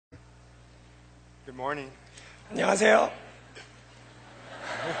Good morning. 안녕하세요.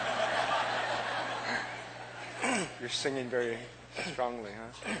 You're singing very strongly,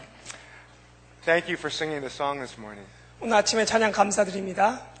 huh? Thank you for singing the song this morning. 오늘 아침에 찬양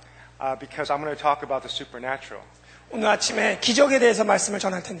감사드립니다. Because I'm going to talk about the supernatural. 오늘 아침에 기적에 대해서 말씀을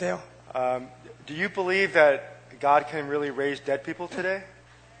전할 텐데요. Do you believe that God can really raise dead people today?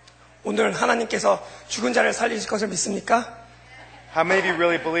 오늘 하나님께서 죽은 자를 살리실 것을 믿습니까? How many of you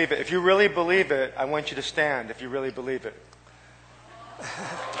really believe it? If you really believe it, I want you to stand if you really believe it.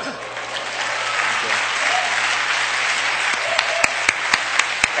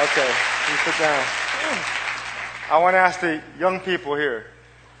 Okay, you sit down. I want to ask the young people here.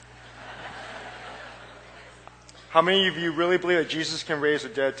 How many of you really believe that Jesus can raise the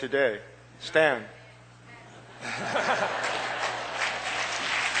dead today? Stand.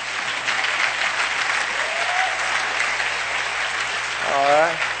 All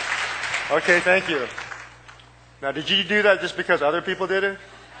right. Okay, thank you. Now, did you do that just because other people did it?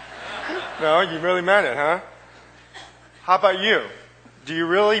 No, you really meant it, huh? How about you? Do you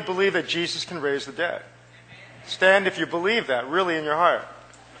really believe that Jesus can raise the dead? Stand if you believe that, really in your heart.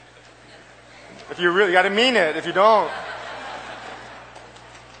 If you really, you got to mean it. If you don't,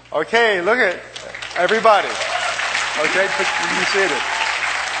 okay, look at everybody. Okay, be seated.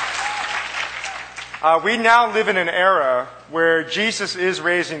 We now live in an era where Jesus is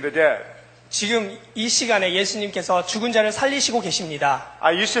raising the dead. 지금 이 시간에 예수님께서 죽은 자를 살리시고 계십니다.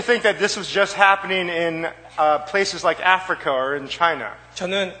 I used to think that this was just happening in places like Africa or in China.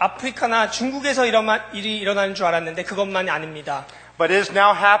 저는 아프리카나 중국에서 이런 일이 일어나는 줄 알았는데 그것만이 아닙니다. But it is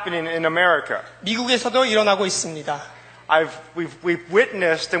now happening in America. 미국에서도 일어나고 있습니다. We've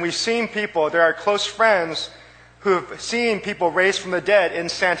witnessed and we've seen people, there are close friends who have seen people raised from the dead in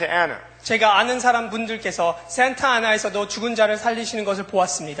Santa Ana. 제가 아는 사람 분들께서 산타아나에서도 죽은 자를 살리시는 것을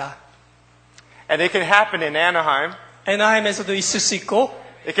보았습니다. And it can happen in Anaheim. 애나하임에서도 있을 수 있고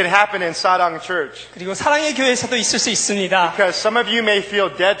It can happen in Sadang Church. 그리고 사랑의 교회에서도 있을 수 있습니다. Because some of you may feel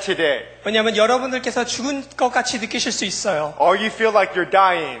dead today. 왜냐하면 여러분들께서 죽은 것 같이 느끼실 수 있어요. Or you feel like you're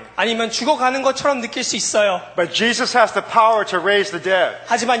dying. 아니면 죽어가는 것처럼 느낄 수 있어요. But Jesus has the power to raise the dead.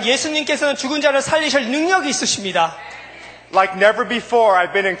 하지만 예수님께서는 죽은 자를 살리실 능력이 있으십니다. Like never before,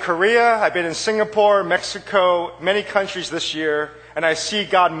 I've been in Korea, I've been in Singapore, Mexico, many countries this year, and I see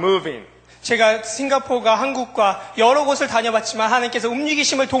God moving. 제가 싱가포르와 한국과 여러 곳을 다녀봤지만 하나님께서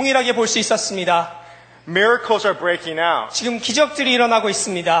움직이심을 동일하게 볼 수 있었습니다. Miracles are breaking out. 지금 기적들이 일어나고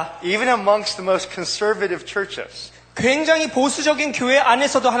있습니다. Even amongst the most conservative churches. 굉장히 보수적인 교회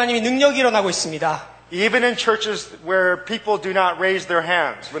안에서도 하나님의 능력이 일어나고 있습니다. Even in churches where people do not raise their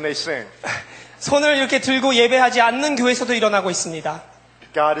hands when they sing. 손을 이렇게 들고 예배하지 않는 교회에서도 일어나고 있습니다.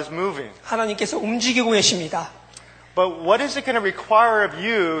 God is moving. 하나님께서 움직이고 계십니다. But what is it going to require of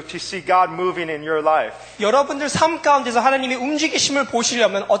you to see God moving in your life? 여러분들 삶 가운데서 하나님의 움직이심을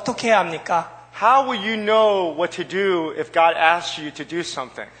보시려면 어떻게 해야 합니까? How will you know what to do if God asks you to do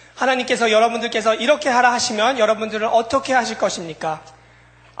something? 하나님께서 여러분들께서 이렇게 하라 하시면 여러분들은 어떻게 하실 것입니까?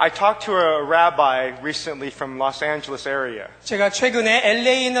 I talked to a rabbi recently from Los Angeles area. 제가 최근에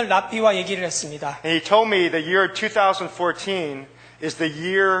LA에 있는 랍비와 얘기를 했습니다. And he told me the year 2014 is the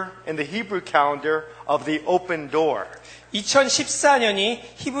year in the Hebrew calendar of the open door. 2014년이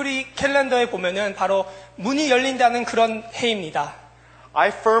히브리 캘린더에 보면은 바로 문이 열린다는 그런 해입니다. I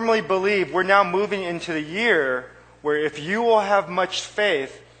firmly believe we're now moving into the year where if you will have much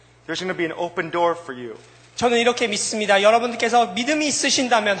faith, there's going to be an open door for you. 저는 이렇게 믿습니다. 여러분들께서 믿음이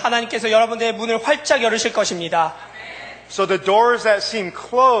있으신다면 하나님께서 여러분들의 문을 활짝 열으실 것입니다. So the doors that seem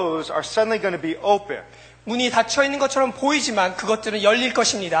closed are suddenly going to be open. 문이 닫혀 있는 것처럼 보이지만 그것들은 열릴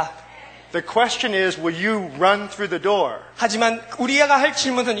것입니다. The question is, will you run through the door? 하지만 우리가 할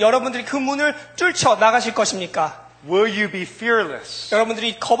질문은 여러분들이 그 문을 뚫쳐 나가실 것입니까? Will you be fearless?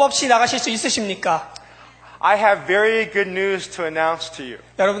 여러분들이 겁없이 나가실 수 있으십니까? I have very good news to announce to you.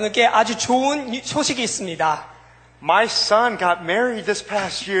 여러분들께 아주 좋은 소식이 있습니다. My son got married this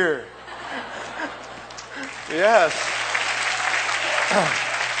past year. Yes.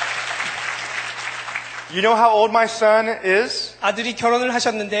 You know how old my son is? 아들이 결혼을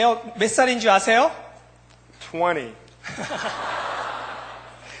하셨는데요. 몇 살인 줄 아세요? 20.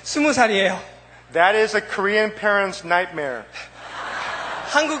 20살이에요. That is a Korean parent's nightmare.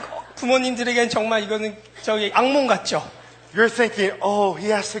 한국 부모님들에겐 정말 이거는 저기 악몽 같죠. You're thinking, oh,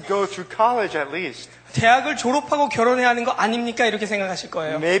 he has to go through college at least. 대학을 졸업하고 결혼해야 하는 거 아닙니까? 이렇게 생각하실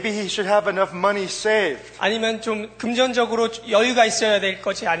거예요. Maybe he should have enough money saved. 아니면 좀 금전적으로 여유가 있어야 될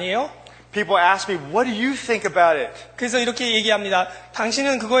것이 아니에요? People ask me, what do you think about it? 그래서 이렇게 얘기합니다.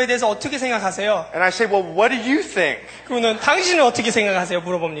 당신은 그거에 대해서 어떻게 생각하세요? And I say, well, what do you think? 그러면 당신은 어떻게 생각하세요?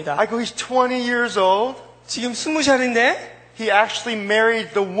 물어봅니다. I go, he's 20 years old. 지금 20살인데 He actually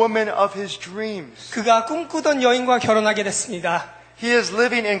married the woman of his dreams. 그가 꿈꾸던 여인과 결혼하게 됐습니다. He is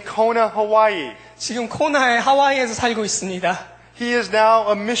living in Kona, Hawaii. 지금 코나의 하와이에서 살고 있습니다. He is now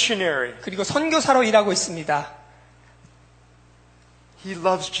a missionary. 그리고 선교사로 일하고 있습니다. He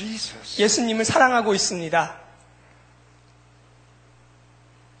loves Jesus. 예수님을 사랑하고 있습니다.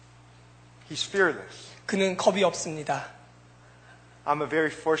 He's fearless. 그는 겁이 없습니다. I'm a very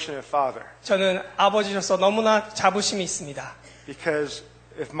fortunate father 저는 아버지로서 너무나 자부심이 있습니다. because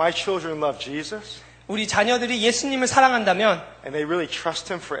if my children love Jesus 우리 자녀들이 예수님을 사랑한다면 and they really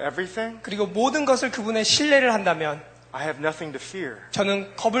trust him for everything, 그리고 모든 것을 그분의 신뢰를 한다면 I have nothing to fear.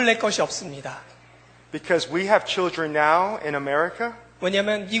 저는 겁을 낼 것이 없습니다. Because we have children now in America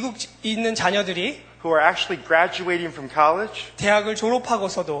왜냐하면 미국에 있는 자녀들이 who are actually graduating from college 대학을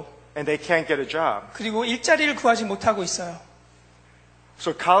졸업하고서도 and they can't get a job. 그리고 일자리를 구하지 못하고 있어요.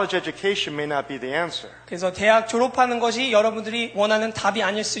 So college education may not be the answer. 그래서 대학 졸업하는 것이 여러분들이 원하는 답이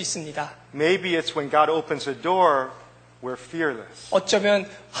아닐 수 있습니다. Maybe it's when God opens a door, we're fearless. 어쩌면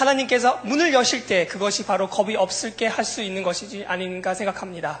하나님께서 문을 여실 때 그것이 바로 겁이 없을게 할 수 있는 것이지 아닌가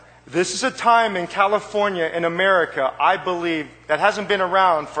생각합니다. This is a time in California, in America, I believe, that hasn't been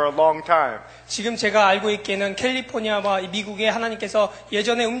around for a long time. 지금 제가 알고 있기에는 캘리포니아와 미국에 하나님께서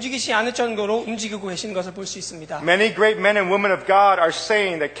예전에 움직이지 않을 정도로 움직이고 계시는 것을 볼 수 있습니다. Many great men and women of God are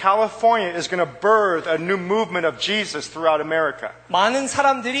saying that California is going to birth a new movement of Jesus throughout America. 많은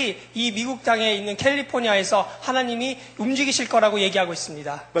사람들이 이 미국 땅에 있는 캘리포니아에서 하나님이 움직이실 거라고 얘기하고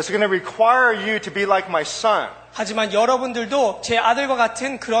있습니다. But it's going to require you to be like my son. 하지만 여러분들도 제 아들과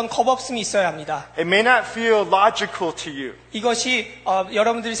같은 그런 겁없음이 있어야 합니다. It may not feel logical to you 이것이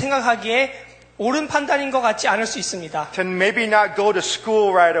여러분들이 생각하기에 옳은 판단인 것 같지 않을 수 있습니다. to maybe not go to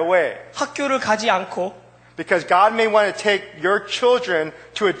school right away 학교를 가지 않고 because God may want to take your children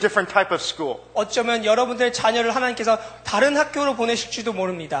to a different type of school. 어쩌면 여러분들의 자녀를 하나님께서 다른 학교로 보내실지도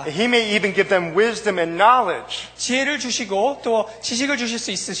모릅니다. He may even give them wisdom and knowledge 지혜를 주시고 또 지식을 주실 수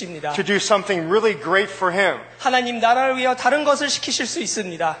있으십니다. to do something really great for Him, 하나님 나라를 위해 다른 것을 시키실 수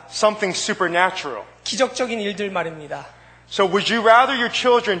있습니다. something supernatural. 기적적인 일들 말입니다. So would you rather your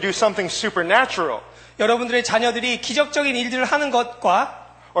children do something supernatural 여러분들의 자녀들이 기적적인 일들을 하는 것과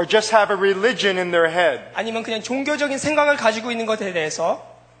or just have a religion in their head? 아니면 그냥 종교적인 생각을 가지고 있는 것에 대해서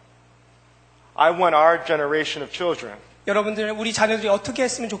I want our generation of children 여러분들 우리 자녀들이 어떻게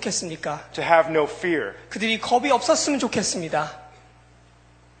했으면 좋겠습니까? to have no fear. 그들이 겁이 없었으면 좋겠습니다.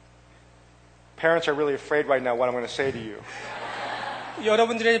 Parents are really afraid right now what I'm going to say to you.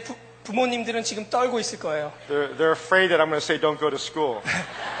 여러분들의 부모님들은 지금 떨고 있을 거예요. They're afraid that I'm going to say don't go to school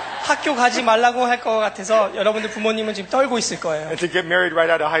학교 가지 말라고 할 것 같아서 여러분들 부모님은 지금 떨고 있을 거예요. and to get married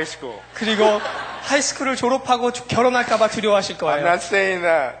right out of high school. 그리고 하이스쿨을 졸업하고 결혼할까 봐 두려워하실 I'm 거예요. not saying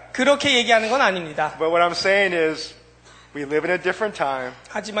that. 그렇게 얘기하는 건 아닙니다. But what I'm saying is we live in a different time.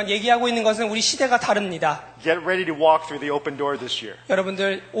 하지만 얘기하고 있는 것은 우리 시대가 다릅니다. Get ready to walk through the open door this year.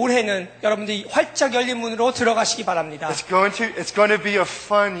 여러분들 올해는 여러분들이 활짝 열린 문으로 들어가시기 바랍니다. It's going to be a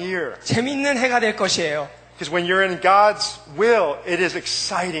fun year. 재밌는 해가 될 것이에요. Because when you're in God's will, it is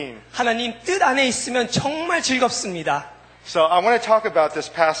exciting. 하나님 뜻 안에 있으면 정말 즐겁습니다. So I want to talk about this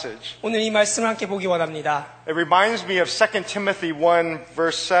passage. 오늘 이 말씀을 함께 보기 원합니다. It reminds me of 2 Timothy 1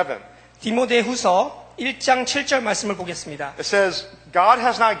 verse 7. 디모데후서 1장 7절 말씀을 보겠습니다. It says, God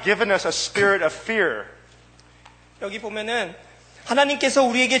has not given us a spirit of fear, 여기 보면은 하나님께서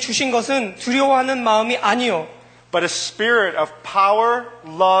우리에게 주신 것은 두려워하는 마음이 아니요 but a spirit of power,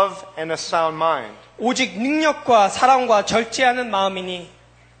 love, and a sound mind. 오직 능력과 사랑과 절제하는 마음이니.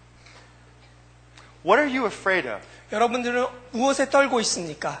 What are you afraid of? 여러분들은 무엇에 떨고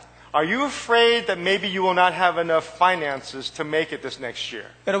있습니까? Are you afraid that maybe you will not have enough finances to make it this next year?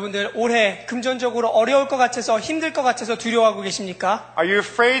 여러분들 올해 금전적으로 어려울 것 같아서 힘들 것 같아서 두려워하고 계십니까? Are you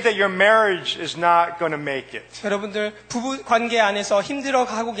afraid that your marriage is not going to make it? 여러분들 부부 관계 안에서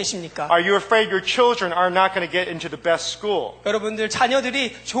힘들어하고 계십니까? Are you afraid your children are not going to get into the best school? 여러분들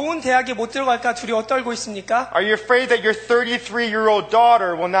자녀들이 좋은 대학에 못 들어갈까 두려워 떨고 있습니까? Are you afraid that your 33-year-old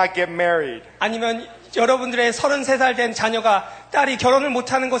daughter will not get married? 아니면 여러분들의 33살 된 자녀가 딸이 결혼을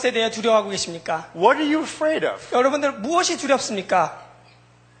못하는 것에 대해 두려워하고 계십니까? What are you afraid of? 여러분들 무엇이 두렵습니까?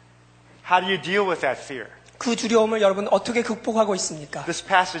 How do you deal with that fear? 그 두려움을 여러분 어떻게 극복하고 있습니까? This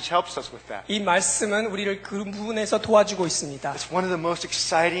passage helps us with that. 이 말씀은 우리를 그 부분에서 도와주고 있습니다. It's one of the most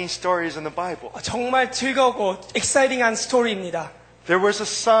exciting stories in the Bible. 정말 즐거우고 엑사이팅한 스토리입니다. There was a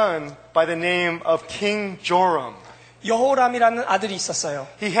son by the name of King Joram. 여호람이라는 아들이 있었어요.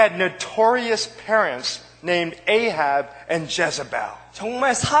 He had notorious parents named Ahab and Jezebel.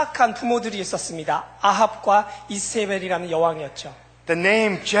 정말 사악한 부모들이 있었습니다. 아합과 이세벨이라는 여왕이었죠. The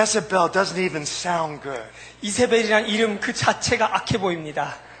name Jezebel doesn't even sound good. 이세벨이라는 이름 그 자체가 악해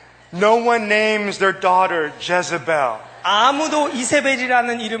보입니다. No one names their daughter Jezebel. 아무도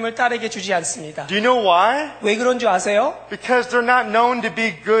이세벨이라는 이름을 딸에게 주지 않습니다. Do you know why? 왜 그런 줄 아세요? Because they're not known to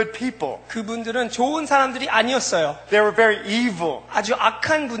be good people. 그분들은 좋은 사람들이 아니었어요. They were very evil. 아주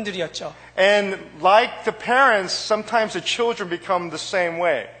악한 분들이었죠. And like the parents, sometimes the children become the same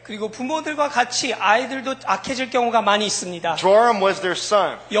way. 그리고 부모들과 같이 아이들도 악해질 경우가 많이 있습니다. Joram was their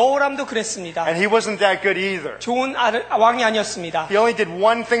son, 여호람도 그랬습니다. and he wasn't that good either. 좋은 왕이 아니었습니다. He only did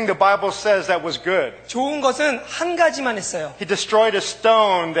one thing the Bible says that was good. 좋은 것은 한 가지만 했어요. He destroyed a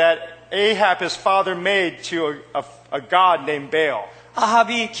stone that Ahab, his father, made to a god named Baal.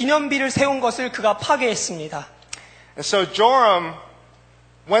 아합이 기념비를 세운 것을 그가 파괴했습니다. And so Joram,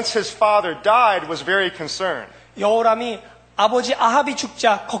 once his father died, was very concerned. 여호람이 아버지 아합이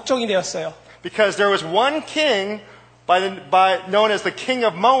죽자 걱정이 되었어요. Because there was one king known as the king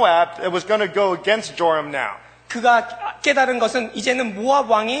of Moab that was going to go against Joram now. 그가 깨달은 것은 이제는 모압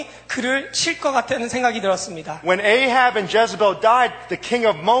왕이 그를 칠 것 같다는 생각이 들었습니다. When Ahab and Jezebel died, the king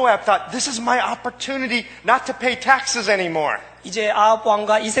of Moab thought, this is my opportunity not to pay taxes anymore. 이제 아합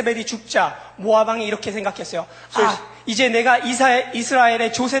왕과 이세벨이 죽자 모압 왕이 이렇게 생각했어요. 이제 내가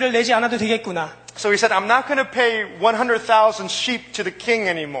이스라엘에 조세를 내지 않아도 되겠구나. So he said, I'm not going to pay 100,000 sheep to the king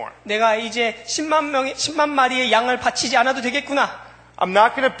anymore. 내가 이제 10만 마리의 양을 바치지 않아도 되겠구나. I'm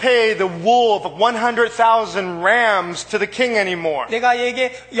not going to pay the wool of 100,000 rams to the king anymore. 내가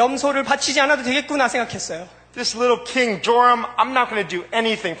얘에게 염소를 바치지 않아도 되겠구나 생각했어요. This little king, Joram, I'm not going to do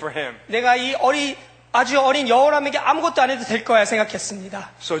anything for him. 내가 이 아주 어린 여호람에게 아무것도 안 해도 될 거야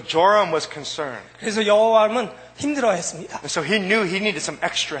생각했습니다. So Joram was concerned. 그래서 여호람은 힘들어했습니다. And so he knew he needed some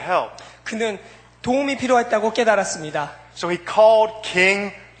extra help. 그는 도움이 필요했다고 깨달았습니다. So he called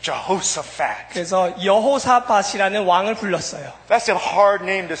King Jehoshaphat. 그래서 여호사밧이라는 왕을 불렀어요. That's a hard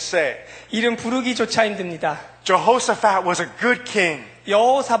name to say. 이름 부르기조차 힘듭니다. Jehoshaphat was a good king.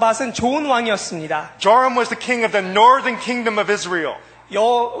 여호사밧은 좋은 왕이었습니다. Joram was the king of the northern kingdom of Israel.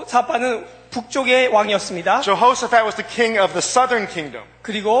 여호사밧은 북쪽의 왕이었습니다. Jehoshaphat was the king of the southern kingdom.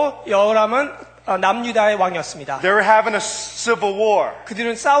 그리고 여호람은 남유다의 왕이었습니다. They were having a civil war.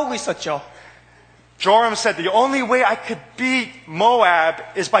 그들은 싸우고 있었죠. Joram said, the only way I could beat Moab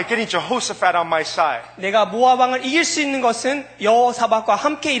is by getting Jehoshaphat on my side. 내가 모압 왕을 이길 수 있는 것은 여호사밧과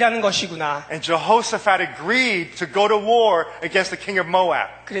함께 일하는 것이구나. And Jehoshaphat agreed to go to war against the king of Moab.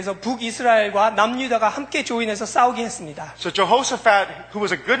 그래서 북이스라엘과 남유다가 함께 조인해서 싸우게 했습니다. So Jehoshaphat, who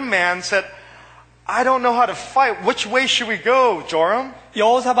was a good man, said, I don't know how to fight. Which way should we go, Joram?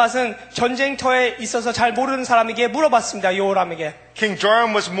 여호사밧은 전쟁터에 있어서 잘 모르는 사람에게 물어봤습니다. 여호람에게. King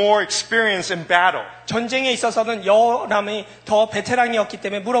Joram was more experienced in battle. 전쟁에 있어서는 여호람이 더 베테랑이었기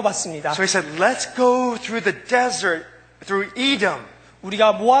때문에 물어봤습니다. So he said, let's go through the desert, through Edom.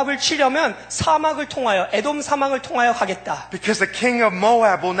 우리가 모압을 치려면 사막을 통하여 에돔 사막을 통하여 가겠다. Because the king of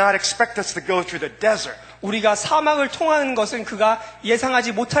Moab will not expect us to go through the desert. 우리가 사막을 통하는 것은 그가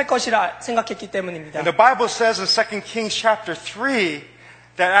예상하지 못할 것이라 생각했기 때문입니다. And the Bible says in 2 Kings chapter 3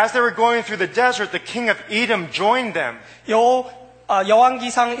 that as they were going through the desert, the king of Edom joined them.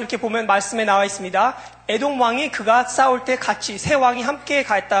 여왕기상 이렇게 보면 말씀에 나와 있습니다. 에돔 왕이 그가 싸울 때 같이 세 왕이 함께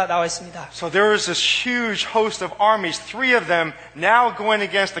갔다 나와 있습니다. So there was this huge host of armies, three of them now going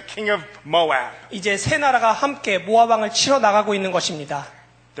against the king of Moab. 이제 세 나라가 함께 모압 왕을 치러 나가고 있는 것입니다.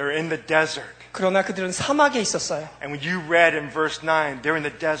 They're in the desert. 그러나 그들은 사막에 있었어요. And when you read in verse 9, they're in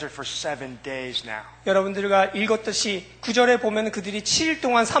the desert for 7 days now. 여러분들과 읽었듯이 9절에 보면 그들이 7일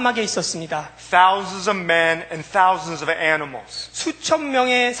동안 사막에 있었습니다. Thousands of men and thousands of animals. 수천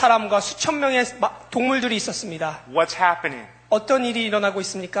명의 사람과 수천 명의 동물들이 있었습니다. What's happening? 어떤 일이 일어나고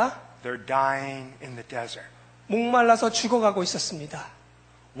있습니까? They're dying in the desert. 목말라서 죽어가고 있었습니다.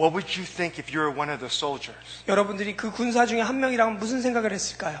 What would you think if you were one of the soldiers? 여러분들이 그 군사 중에 한 명이라면 무슨 생각을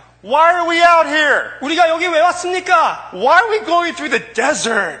했을까요? Why are we out here? 우리가 여기 왜 왔습니까? Why are we going through the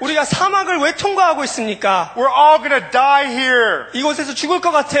desert? 우리가 사막을 왜 통과하고 있습니까? We're all going to die here. 이곳에서 죽을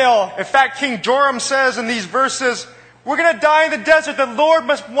것 같아요. In fact, King Joram says in these verses, we're going to die in the desert. The Lord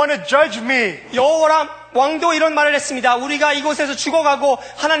must want to judge me. 왕도 이런 말을 했습니다. 우리가 이곳에서 죽어가고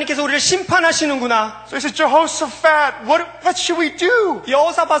하나님께서 우리를 심판하시는구나. So he said, Jehoshaphat, what should we do?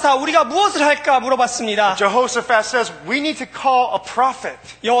 여호사밧아, 우리가 무엇을 할까 물어봤습니다. Jehoshaphat says, we need to call a prophet.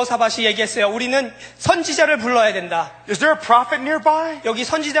 여호사밧이 얘기했어요. 우리는 선지자를 불러야 된다. Is there a prophet nearby? 여기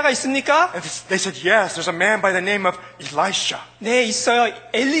선지자가 있습니까? And they said, yes, there's a man by the name of Elisha. 네, 있어요.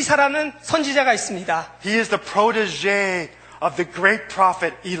 엘리사라는 선지자가 있습니다. He is the protege of the great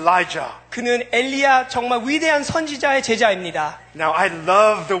prophet Elijah. 그는 엘리야 정말 위대한 선지자의 제자입니다. Now, I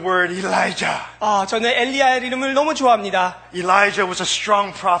love the word Elijah. 저는 엘리야의 이름을 너무 좋아합니다. Elijah was a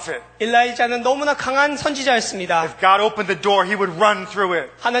strong prophet. 엘리야는 너무나 강한 선지자였습니다. If God opened the door, he would run through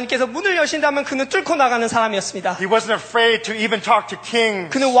it. 하나님께서 문을 여신다면 그는 뚫고 나가는 사람이었습니다. He wasn't afraid to even talk to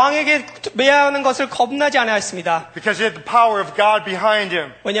kings 그는 왕에게 매하는 것을 겁나지 않아했습니다. because he had the power of God behind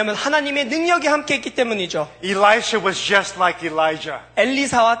him. 왜냐하면 하나님의 능력이 함께했기 때문이죠. Elisha was just like Elijah.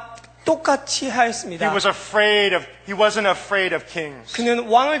 엘리사와 똑같이 하였습니다. He wasn't afraid of kings. 그는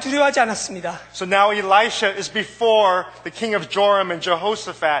왕을 두려워하지 않았습니다. So now Elisha is before the king of Joram and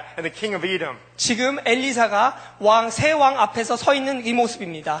Jehoshaphat and the king of Edom. 지금 엘리사가 새 왕 앞에서 서 있는 이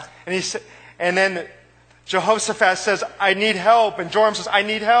모습입니다. And then Jehoshaphat says, I need help. And Joram says, I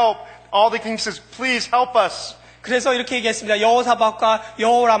need help. All the kings says, please help us. 그래서 이렇게 얘기했습니다. 여호사밧과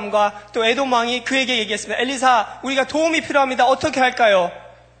여호람과 또 에돔 왕이 그에게 얘기했습니다. 엘리사, 우리가 도움이 필요합니다. 어떻게 할까요?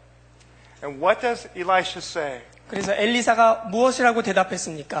 And what does Elisha say? 그래서 엘리사가 무엇이라고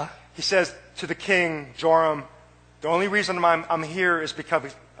대답했습니까? He says to the king, Joram, the only reason I'm here is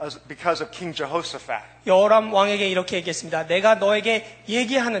because of King Jehoshaphat. 여호람 왕에게 이렇게 얘기했습니다. 내가 너에게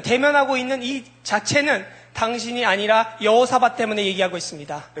얘기하는, 대면하고 있는 이 자체는 당신이 아니라 여호사밧 때문에 얘기하고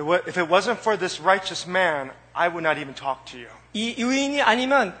있습니다. If it wasn't for this righteous man, I would not even talk to you. 이 의인이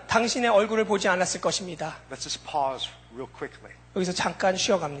아니면 당신의 얼굴을 보지 않았을 것입니다. Let's just pause real quickly. 여기서 잠깐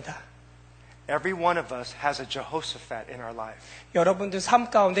쉬어갑니다. Every one of us has a Jehoshaphat in our life. 여러분들 삶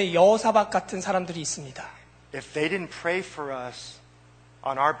가운데 여호사밧 같은 사람들이 있습니다. If they didn't pray for us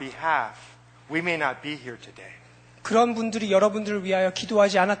on our behalf, we may not be here today. 그런 분들이 여러분들을 위하여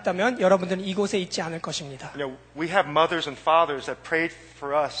기도하지 않았다면 여러분들은 이곳에 있지 않을 것입니다. You know, we have mothers and fathers that prayed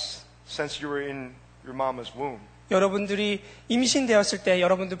for us since you were in your mama's womb. 여러분들이 임신되었을 때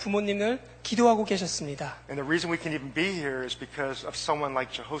여러분들 부모님을 기도하고 계셨습니다. And the reason we can even be here is because of someone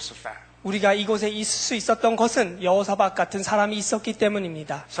like Jehoshaphat. 우리가 이곳에 있을 수 있었던 것은 여호사밧 같은 사람이 있었기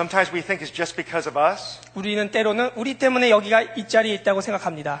때문입니다. Sometimes we think it's just because of us. 우리는 때로는 우리 때문에 여기가 이 자리에 있다고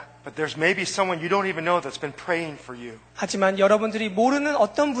생각합니다. But there's maybe someone you don't even know that's been praying for you. 하지만 여러분들이 모르는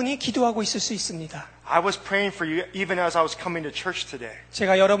어떤 분이 기도하고 있을 수 있습니다. I was praying for you even as I was coming to church today.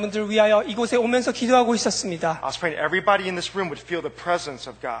 제가 여러분들을 위하여 이곳에 오면서 기도하고 있었습니다. I was praying everybody in this room would feel the presence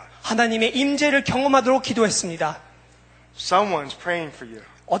of God. 하나님의 임재를 경험하도록 기도했습니다. Someone's praying for you.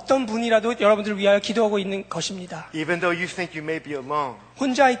 어떤 분이라도 여러분들을 위하여 기도하고 있는 것입니다. Even though you think you may be alone.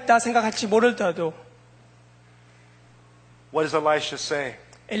 혼자 있다 생각할지 모르더라도. What does Elisha say?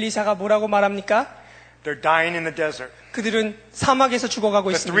 엘리사가 뭐라고 말합니까? They're dying in the desert. 그들은 사막에서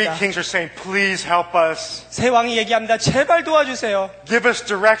죽어가고 The three 있습니다. kings are saying, please help us. 새 왕이 얘기합니다. 제발 도와주세요. Give us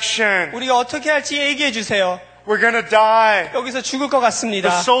direction. 우리가 어떻게 할지 얘기해 주세요. We're going to die. 여기서 죽을 것 같습니다.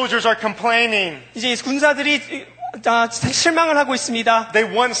 The soldiers are complaining. 이제 군사들이 실망을 하고 있습니다.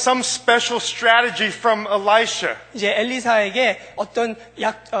 They want some special strategy from Elisha. 이제 엘리사에게 어떤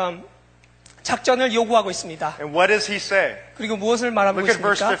작전을 요구하고 있습니다. And what does he say? 그리고 무엇을 말하고 Look at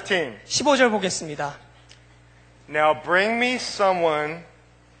verse 있습니까? 15. 15절 보겠습니다. Now bring me someone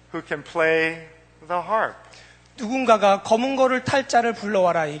who can play the harp. 누군가가 검은 거를 탈 자를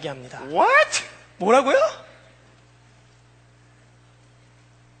불러와라 얘기합니다. What? 뭐라고요?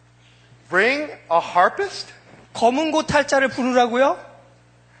 Bring a harpist? 검은 고 탈 자를 부르라고요?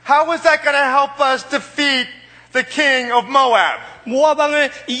 How is that going to help us defeat the king of Moab?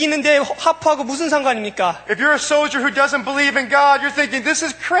 모압왕을 이기는데 하프하고 무슨 상관입니까? If you're a soldier who doesn't believe in God, you're thinking, this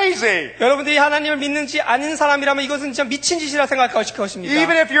is crazy. 여러분들이 하나님을 믿는지 아닌 사람이라면 이것은 진짜 미친 짓이라 생각할 것입니다.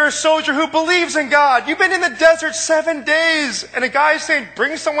 Even if you're a soldier who believes in God, you've been in the desert 7 days, and a guy is saying,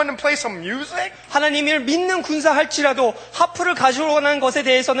 bring someone and play some music? 하나님을 믿는 군사 할지라도 하프를 가져오는 것에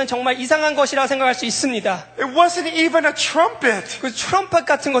대해서는 정말 이상한 것이라 생각할 수 있습니다. It wasn't even a trumpet. 그 트럼펫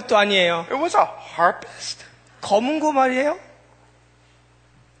같은 것도 아니에요. It was a harpist. 검은 고 말이에요?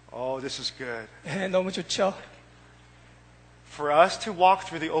 Oh, this is good. 네, 너무 좋죠. For us to walk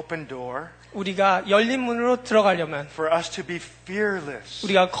through the open door, 우리가 열린 문으로 들어가려면, for us to be fearless,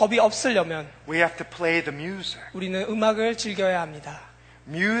 우리가 겁이 없으려면 we have to play the music. 우리는 음악을 즐겨야 합니다.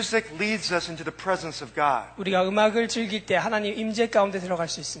 Music leads us into the presence of God. 우리가 음악을 즐길 때 하나님 임재 가운데 들어갈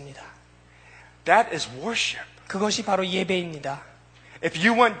수 있습니다. That is worship. 그것이 바로 예배입니다. If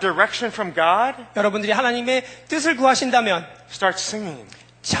you want direction from God, 여러분들이 하나님의 뜻을 구하신다면 start singing.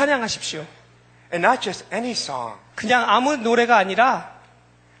 찬양하십시오. And not just any song. 그냥 아무 노래가 아니라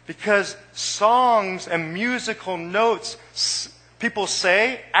Because songs and musical notes, people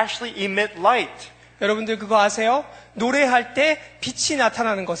say, actually emit light. 여러분들 그거 아세요? 노래할 때 빛이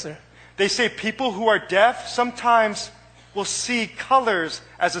나타나는 것을. They say people who are deaf sometimes will see colors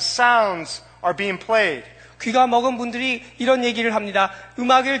as the sounds are being played. 귀가 먹은 분들이 이런 얘기를 합니다.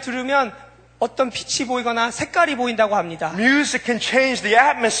 음악을 들으면 어떤 빛이 보이거나 색깔이 보인다고 합니다. Music can change the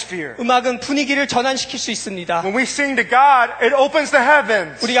atmosphere. 음악은 분위기를 전환시킬 수 있습니다. When we sing to God, it opens the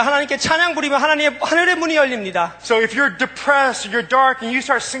heavens. 우리가 하나님께 찬양 부리면 하나님의 하늘의 문이 열립니다. So if you're depressed, or you're dark, and you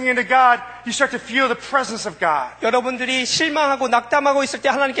start singing to God, you start to feel the presence of God. 여러분들이 실망하고 낙담하고 있을 때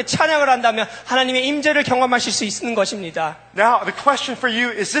하나님께 찬양을 한다면 하나님의 임재를 경험하실 수 있는 것입니다. Now, the question for you,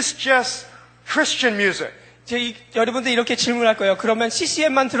 is this just Christian music? 여러분들 이렇게 질문할 거예요. 그러면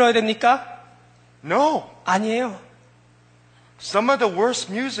CCM만 들어야 됩니까? No. 아니에요. Some of the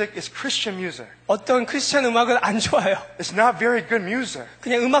worst music is Christian music. 어떤 크리스천 음악은 안 좋아요. It's not very good music.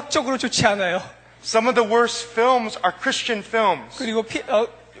 그냥 음악적으로 좋지 않아요. Some of the worst films are Christian films. 그리고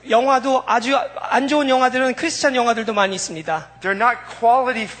영화도 아주 안 좋은 영화들은 크리스천 영화들도 많이 있습니다. They're not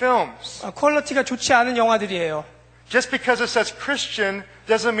quality films. 퀄리티가 좋지 않은 영화들이에요. Just because it says Christian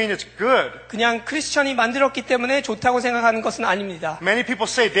doesn't mean it's good. 그냥 크리스천이 만들었기 때문에 좋다고 생각하는 것은 아닙니다. Many people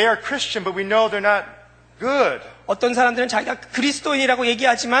say they are Christian, but we know they're not good. 어떤 사람들은 자기가 그리스도인이라고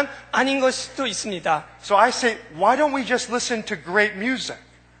얘기하지만 아닌 것일 수도 있습니다. So I say, why don't we just listen to great music?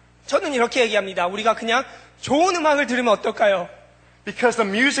 저는 이렇게 얘기합니다. 우리가 그냥 좋은 음악을 들으면 어떨까요? Because the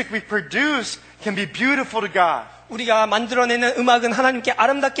music we produce can be beautiful to God. 우리가 만들어내는 음악은 하나님께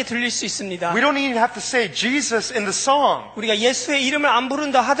아름답게 들릴 수 있습니다. We don't even have to say Jesus in the song. 우리가 예수의 이름을 안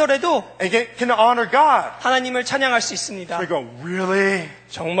부른다 하더라도 And can honor God. 하나님을 찬양할 수 있습니다. We go, really?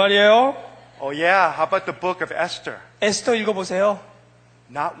 정말이에요? Oh yeah, how about the book of Esther? 에스더 읽어보세요.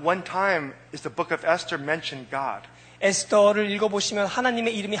 Not one time is the book of Esther mentioned God. 에스더를 읽어보시면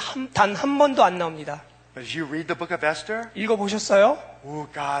하나님의 이름이 단 한 번도 안 나옵니다. But as you read the book of Esther, 읽어보셨어요? ooh,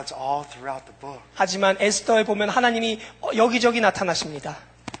 God's all throughout the book. 하지만 에스더에 보면 하나님이 여기저기 나타나십니다.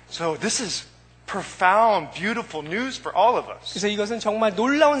 So this is profound, beautiful news for all of us. 그래서 이것은 정말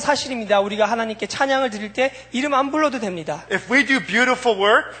놀라운 사실입니다. 우리가 하나님께 찬양을 드릴 때 이름 안 불러도 됩니다. If we do beautiful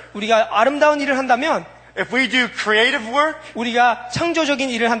work, 우리가 아름다운 일을 한다면, if we do creative work, 우리가 창조적인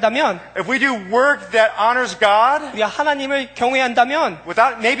일을 한다면, if we do work that honors God, 우리가 하나님을 경외한다면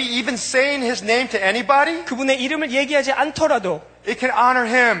without maybe even saying His name to anybody, 그분의 이름을 얘기하지 않더라도 it can honor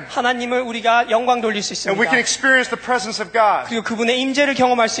Him. 하나님을 우리가 영광 돌릴 수 And we can 있습니다. experience the presence of God. 그리고 그분의 임재를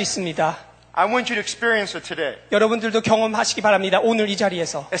경험할 수 있습니다. I want you to experience it today. 여러분들도 경험하시기 바랍니다. 오늘 이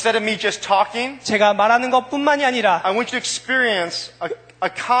자리에서. Instead of me just talking, 제가 말하는 것뿐만이 아니라 I want you to experience a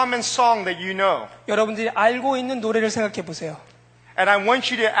common song that you know. 여러분들이 알고 있는 노래를 생각해 보세요. And I want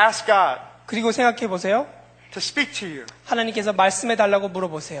you to ask God 그리고 생각해 보세요. to speak to you. 하나님께서 말씀해 달라고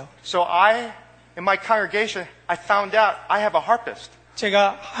물어보세요. So in my congregation, I found out I have a harpist.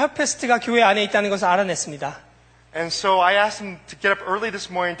 제가 하페스트가 교회 안에 있다는 것을 알아냈습니다. And so I asked him to get up early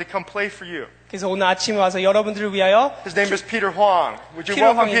this morning to come play for you. 그래서 오늘 아침에 와서 여러분들을 위하여 His name is Peter Huang. Would you Peter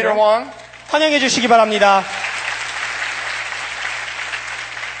welcome Peter Huang이죠. Huang? 환영해 주시기 바랍니다.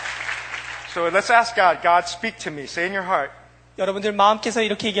 So let's ask God, God, speak to me. Say in your heart, 여러분들 마음께서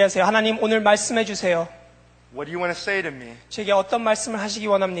이렇게 얘기하세요. 하나님 오늘 말씀해 주세요. what do you want to say to me? 제게 어떤 말씀을 하시기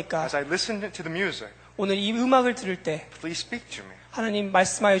원합니까? As I listen to the music, 오늘 이 음악을 들을 때 please speak to me. 하나님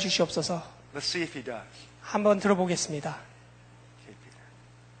말씀하여 주시옵소서. Let's see if he does. 한번 들어보겠습니다. Okay,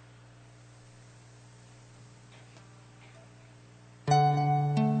 Peter.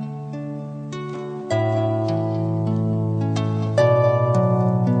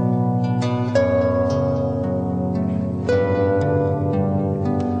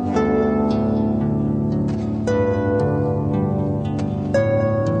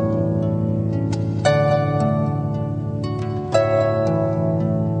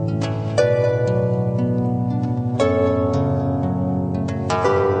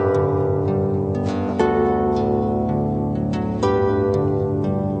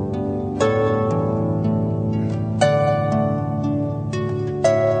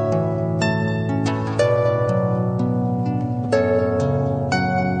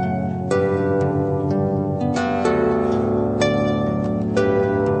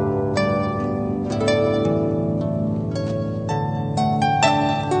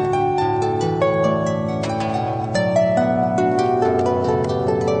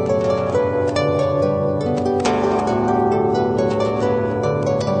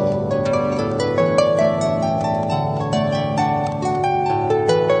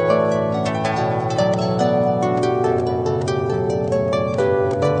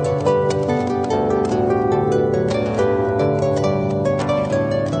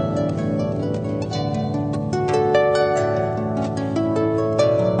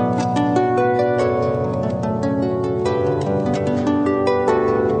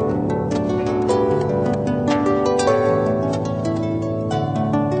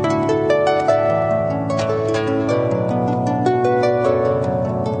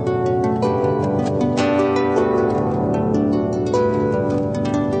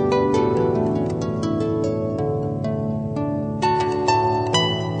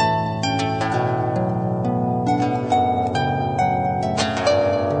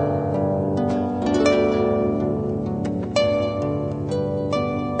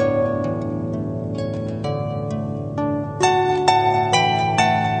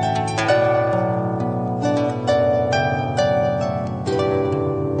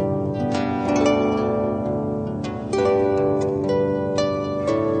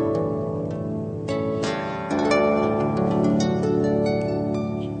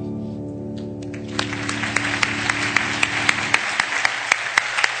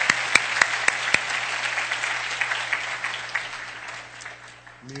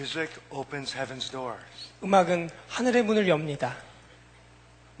 Music opens heaven's doors. 음악은 하늘의 문을 엽니다.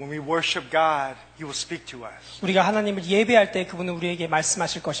 When we worship God, He will speak to us. 우리가 하나님을 예배할 때 그분은 우리에게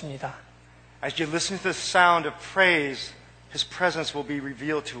말씀하실 것입니다. As you listen to the sound of praise, His presence will be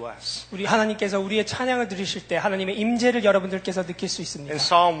revealed to us. 우리 하나님께서 우리의 찬양을 들으실 때 하나님의 임재를 여러분들께서 느낄 수 있습니다. In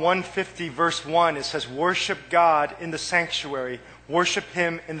Psalm 150 verse 1, it says, worship God in the sanctuary, worship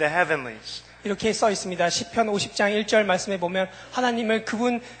Him in the heavenlies. 이렇게 써 있습니다. 시편 50장 1절 말씀에 보면 하나님을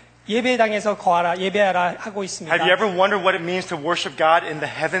그분 예배당에서 거하라, 예배하라 하고 있습니다. Have you ever wondered what it means to worship God in the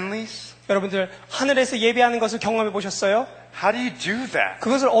heavenlies? 여러분들 하늘에서 예배하는 것을 경험해 보셨어요? How do you do that?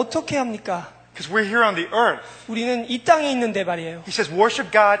 그것을 어떻게 합니까? Because we're here on the earth. 우리는 이 땅에 있는데 말이에요. He says,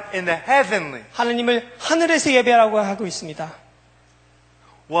 worship God in the heavenly. 하나님을 하늘에서 예배하라고 하고 있습니다.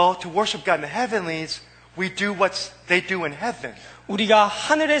 Well, to worship God in the heavenlies, we do what they do in heaven. 우리가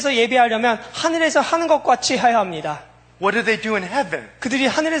하늘에서 예배하려면 하늘에서 하는 것 같이 해야 합니다. What do they do in heaven? 그들이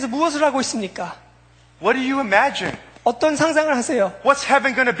하늘에서 무엇을 하고 있습니까? What do you imagine? 어떤 상상을 하세요? What's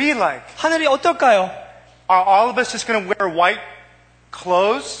heaven going to be like? 하늘이 어떨까요? Are all of us just going to wear white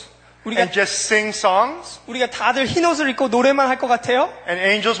clothes and just sing songs? 우리가 다들 흰 옷을 입고 노래만 할 것 같아요? And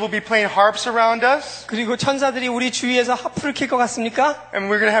angels will be playing harps around us? 그리고 천사들이 우리 주위에서 하프를 킬 것 같습니까? And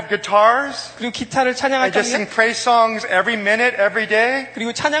we're going to have guitars? 그리고 기타를 찬양할 And just 겁니까? sing praise songs every minute, every day?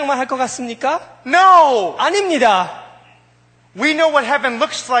 그리고 찬양만 할 것 같습니까? No! 아닙니다. We know what heaven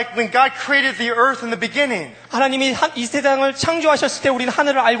looks like when God created the earth in the beginning. 하나님이 이 세상을 창조하셨을 때 우리는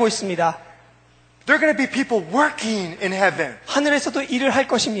하늘을 알고 있습니다. There are going to be people working in heaven. 하늘에서도 일을 할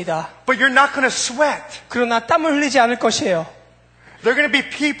것입니다. But you're not going to sweat. 그러나 땀을 흘리지 않을 것이에요. There are going to be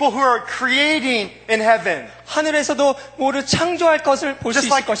people who are creating in heaven. 하늘에서도 뭐를 창조할 것을 볼 수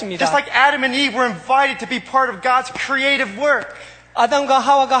있을 것입니다. Just like Adam and Eve were invited to be part of God's creative work. 아담과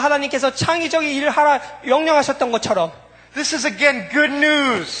하와가 하나님께서 창의적인 일을 하라 명령하셨던 것처럼 This is again good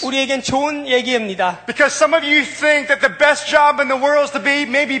news. 우리에겐 좋은 얘기입니다. Because some of you think that the best job in the world is to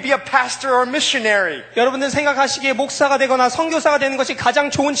maybe be a pastor or a missionary. 여러분들 생각하시기에 목사가 되거나 선교사가 되는 것이 가장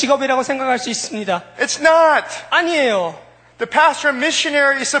좋은 직업이라고 생각할 수 있습니다. It's not. 아니에요. The pastor and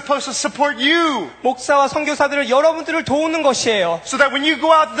missionary is supposed to support you. 목사와 선교사들은 여러분들을 도우는 것이에요. So that when you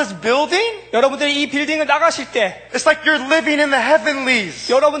go out to this building, 여러분들이 이 빌딩을 나가실 때 it's like you're living in the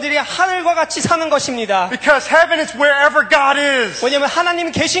heavenlies. 여러분들이 하늘과 같이 사는 것입니다. Because heaven is wherever God is. 왜냐하면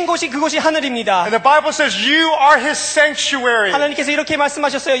하나님이 계신 곳이 그곳이 하늘입니다. And the Bible says you are His sanctuary. 하나님께서 이렇게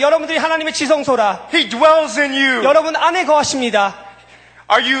말씀하셨어요. 여러분들이 하나님의 지성소라. He dwells in you. 여러분 안에 거하십니다.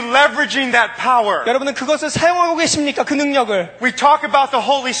 Are you leveraging that power? 여러분은 그것을 사용하고 계십니까? 그 능력을. We talk about the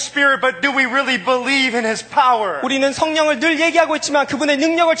Holy Spirit, but do we really believe in His power? 우리는 성령을 늘 얘기하고 있지만 그분의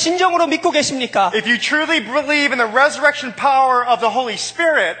능력을 진정으로 믿고 계십니까? If you truly believe in the resurrection power of the Holy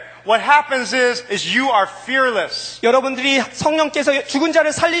Spirit, what happens is you are fearless. 여러분들이 성령께서 죽은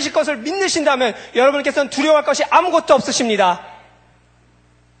자를 살리실 것을 믿으신다면 여러분께서는 두려워할 것이 아무것도 없으십니다.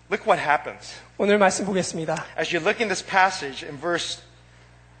 Look what happens. 오늘 말씀 보겠습니다. As you look in this passage in verse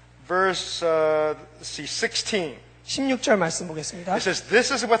 16. 16절 말씀 보겠습니다. It says,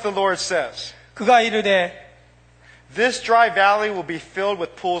 this is what the Lord says. 그가 이르되 This dry valley will be filled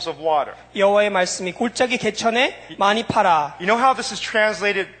with pools of water. 여호와의 말씀이 골짜기 개천에 많이 팔아. You know how this is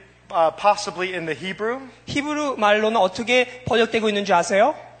translated possibly in the Hebrew? 히브리 말로는 어떻게 번역되고 있는 줄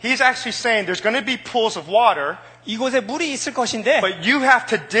아세요? He's actually saying there's going to be pools of water, 이곳에 물이 있을 것인데 but you have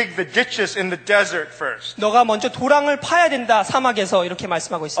to dig the ditches in the desert first. 너가 먼저 도랑을 파야 된다. 사막에서 이렇게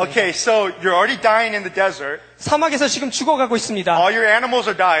말씀하고 있습니다. Okay, so you're already dying in the desert. 사막에서 지금 죽어가고 있습니다. All your animals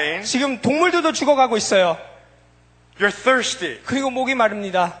are dying. 지금 동물들도 죽어가고 있어요. You're thirsty. 그리고 목이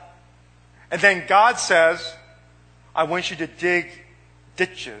마릅니다. And then God says, I want you to dig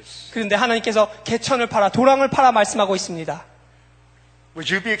ditches. 그런데 하나님께서 개천을 파라, 도랑을 파라 말씀하고 있습니다. Would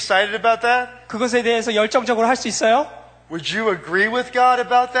you be excited about that? 그것에 대해서 열정적으로 할 수 있어요? Would you agree with God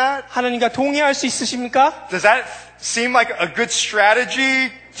about that? 하나님과 동의할 수 있으십니까? Does that seem like a good strategy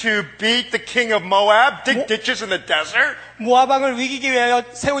to beat the king of Moab? Dig ditches in the desert? 모압왕을 이기기 위하여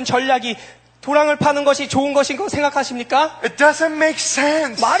세운 전략이 도랑을 파는 것이 좋은 것인 거 생각하십니까? It doesn't make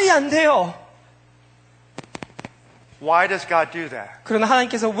sense. 말이 안 돼요. Why does God do that? 그러나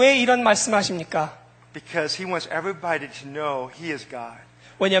하나님께서 왜 이런 말씀하십니까? Because He wants everybody to know He is God.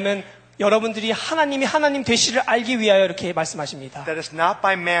 왜냐하면 여러분들이 하나님이 하나님 되시를 알기 위하여 이렇게 말씀하십니다. That it's not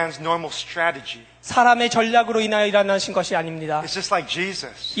by man's normal strategy. 사람의 전략으로 인하여 일어나신 것이 아닙니다. It's just like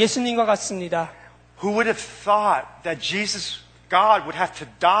Jesus. 예수님과 같습니다. Who would have thought that God would have to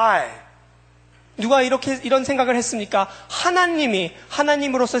die 누가 이런 생각을 했습니까? 하나님이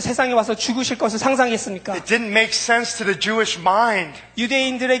하나님으로서 세상에 와서 죽으실 것을 상상했습니까? It didn't make sense to the Jewish mind.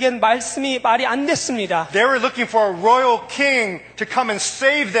 유대인들에겐 말이 안 됐습니다. They were looking for a royal king to come and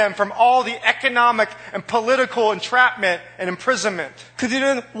save them from all the economic and political entrapment and imprisonment.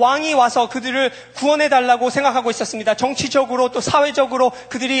 그들은 왕이 와서 그들을 구원해달라고 생각하고 있었습니다. 정치적으로 또 사회적으로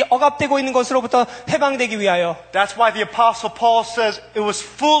그들이 억압되고 있는 것으로부터 해방되기 위하여. That's why the Apostle Paul says it was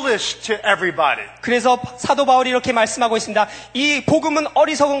foolish to everybody. 그래서 사도 바울이 이렇게 말씀하고 있습니다. 이 복음은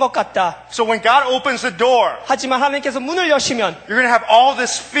어리석은 것 같다. So when God opens the door, 하지만 하나님께서 문을 여시면 you're going to have all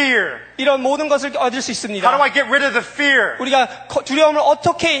this fear. 이런 모든 것을 얻을 수 How do 있습니다. I get rid of the fear? 우리가 두려움을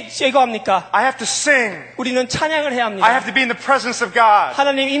어떻게 제거합니까? I have to sing. 우리는 찬양을 해야 I have 합니다. to be in the presence of God.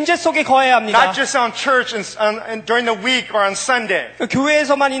 하나님 임재 속에 거해야 합니다. Not just on church and during the week or on Sunday.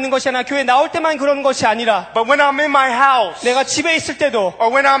 교회에서만 있는 것이 아니라 교회 나올 때만 그러는 것이 아니라 But when I'm in my house, 내가 집에 있을 때도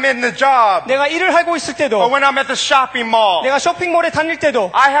or when I'm in the job, 내가 일을 하고 있을 or 때도 when I'm at the shopping mall, 내가 쇼핑몰에 다닐 때도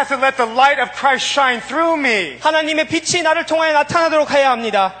I have to let the light of Christ shine through me. 하나님의 빛이 나를 통하여 나타나도록 해야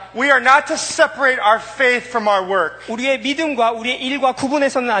합니다. We are not to separate our faith from our work. 우리의 믿음과 우리의 일과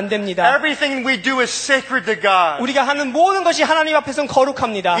구분해서는 안 됩니다. Everything we do is sacred to God. 우리가 하는 모든 것이 하나님 앞에서는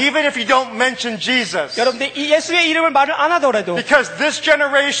거룩합니다. Even if you don't mention Jesus. 여러분들 이 예수의 이름을 말을 안 하더라도 Because this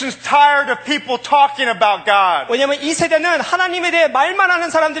generation's tired of people talking about God. 왜냐하면 이 세대는 하나님에 대해 말만 하는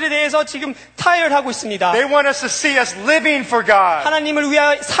사람들에 대해서 지금 타협하고 있습니다. They want us to see us living for God. 하나님을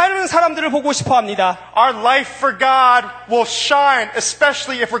위하여 사는 사람들을 보고 싶어 합니다. Our life for God will shine,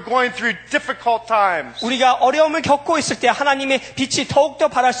 especially if we're going through difficult times. 우리가 어려움을 겪고 있을 때 하나님의 빛이 더욱더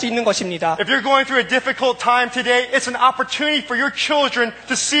발할 수 있는 것입니다. If you're going through a difficult time today, it's an opportunity for your children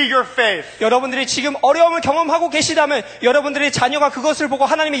to see your faith. 여러분들이 지금 어려움을 경험하고 계시다면 여러분들의 자녀가 그것을 보고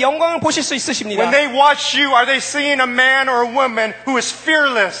하나님의 영광을 보실 수 있으십니다. When they watch you, are they seeing a man or a woman who is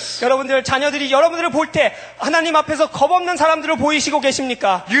fearless? 여러분들 자녀들이 여러분들을 볼 때 하나님 앞에서 겁없는 사람들을 보이시고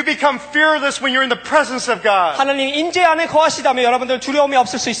계십니까? You become fearless when you're in the presence of God. 하나님 임재 안에 거하시다면 여러분들 두려움이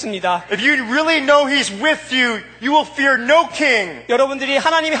없을 수 있습니다. If you really know He's with you, you will fear no king. 여러분들이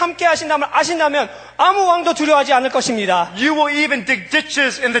하나님이 함께 하신다면 아신다면 아무 왕도 두려워하지 않을 것입니다. You will even dig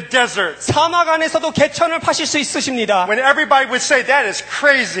ditches in the desert. 사막 안에서도 개천을 파실 수 있으십니다. When everybody would say that is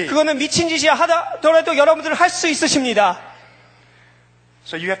crazy. 그거는 미친 짓이야 하더라도 여러분들은 할 수 있으십니다.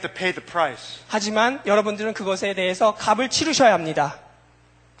 So you have to pay the price. 하지만 여러분들은 그것에 대해서 값을 치르셔야 합니다.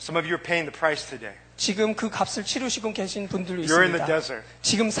 Some of you are paying the price today. 지금 그 값을 치르시고 계신 분들도 You're in the 있습니다. desert.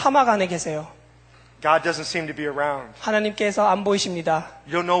 지금 사막 안에 계세요. God doesn't seem to be around. 하나님께서 안 보이십니다.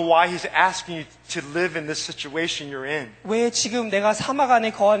 You don't know why He's asking you to live in this situation you're in. 왜 지금 내가 사막 안에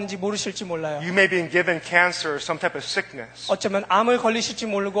거하는지 모르실지 몰라요. You may be given cancer or some type of sickness. 어쩌면 암을 걸리실지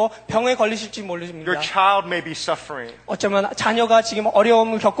모르고 병에 걸리실지 Your 모르십니다. child may be suffering. 어쩌면 자녀가 지금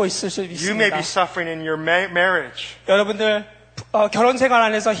어려움을 겪고 있을 수 You may 있습니다. be suffering in your marriage. 여러분들 결혼 생활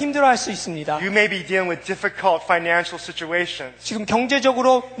안에서 힘들어할 수 있습니다. You may be dealing with difficult financial situations. 지금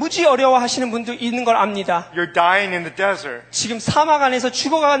경제적으로 무지 어려워하시는 분도 있는 걸 압니다. You're dying in the desert. 지금 사막 안에서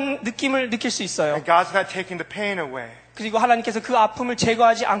죽어간 느낌을 느낄 수 있어요. And God's not taking the pain away. 그리고 하나님께서 그 아픔을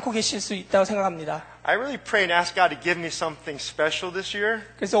제거하지 않고 계실 수 있다고 생각합니다. I really pray and ask God to give me something special this year.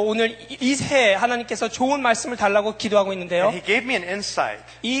 그래서 오늘 이 새해 하나님께서 좋은 말씀을 달라고 기도하고 있는데요. And He gave me an insight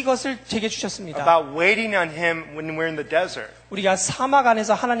이것을 제게 주셨습니다. about waiting on Him when we're in the desert. 우리가 사막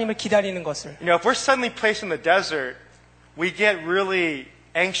안에서 하나님을 기다리는 것을 You know, if we're suddenly placed in the desert, we get really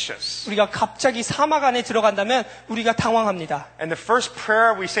anxious. 우리가 갑자기 사막 안에 들어간다면 우리가 당황합니다. And the first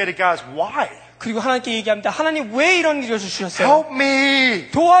prayer we say to God is, why? 그리고 하나님께 얘기합니다. 하나님 왜 이런 일을 주셨어요? Help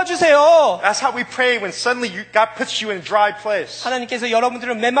me! 도와주세요. That's how we pray when suddenly God puts you in a dry place. 하나님께서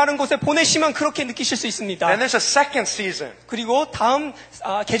여러분들을 메마른 곳에 보내시면 그렇게 느끼실 수 있습니다. And there's a second season. 그리고 다음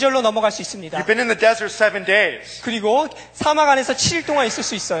계절로 넘어갈 수 있습니다. You've been in the desert 7 days. 그리고 사막 안에서 7일 동안 있을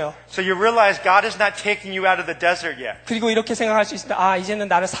수 있어요. So you realize God is not taking you out of the desert yet. 그리고 이렇게 생각할 수 있습니다. 아, 이제는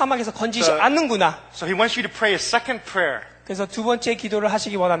나를 사막에서 건지지 않는구나. So He wants you to pray a second prayer. 그래서 두 번째 기도를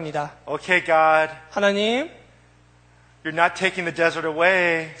하시기 원합니다. Okay, God, 하나님, you're not taking the desert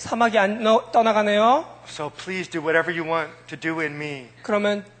away. 사막이 안 떠나가네요. So please do whatever you want to do in me.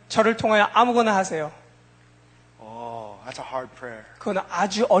 그러면 저를 통하여 아무거나 하세요. Oh, that's a hard prayer. 그건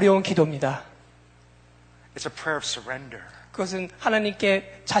아주 어려운 기도입니다. It's a prayer of surrender. 그것은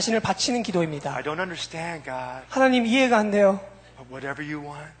하나님께 자신을 바치는 기도입니다. I don't understand, God, 하나님 이해가 안 돼요. but whatever you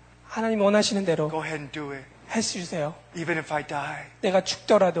want, 하나님 원하시는 대로 go ahead and do it. 해주세요. Even if I die, 내가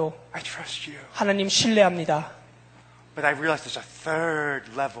죽더라도 I trust you. 하나님 신뢰합니다. But I realize there's a third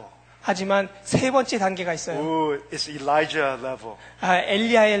level. 하지만 세 번째 단계가 있어요. Ooh, it's Elijah level.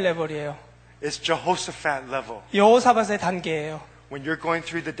 엘리야의 레벨이에요. It's Jehoshaphat level. 여호사밧의 단계예요. When you're going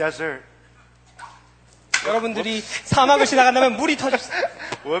through the desert, 여러분들이 사막을 지나간다면 물이 터졌어요.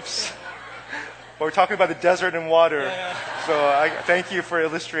 Whoops. Well, we're talking about the desert and water. Yeah. So I thank you for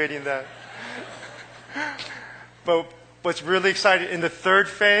illustrating that. But what's really exciting, in the third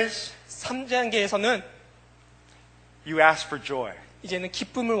phase, 3단계에서는 you ask for joy. 이제는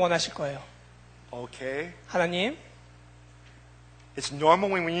기쁨을 원하실 거예요. Okay. 하나님, It's normal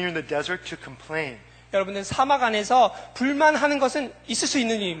when you're in the desert to complain. 여러분들 사막 안에서 불만하는 것은 있을 수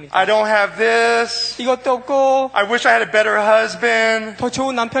있는 일입니다. I don't have this. 이것도 없고 I wish I had a better husband. 더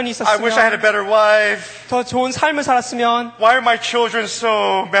좋은 남편이 I wish I had a 있었으면 better wife. 더 좋은 삶을 살았으면 Why are my children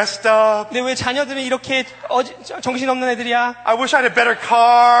so messed up? 근데 왜 자녀들은 이렇게 정신없는 애들이야? I wish I had a better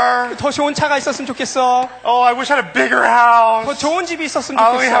car. 더 좋은 차가 있었으면 좋겠어. Oh, I wish I had a bigger 더 house. 좋은 집이 있었으면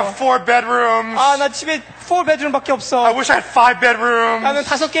I only have 좋겠어. 4 bedrooms. 아, 나 집에 4베드룸밖에 I 없어. wish I had 5 bedrooms. 나는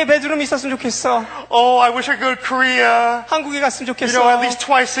 5개의 베드룸이 있었으면 좋겠어. Oh, I wish I could go to Korea. 한국에 갔으면 You know, at 좋겠어. least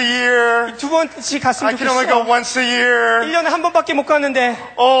twice a year. 2번씩 갔으면 I can only go 좋겠어. once a year. 1년에 한 번밖에 못 갔는데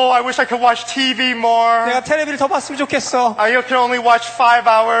Oh, I wish I could watch TV more. 내가 텔레비를 더 봤으면 좋겠어. I can only watch 5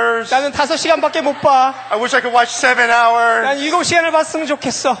 hours. 나는 5시간밖에 못 봐. I wish I could watch 7 hours. 난 7시간을 봤으면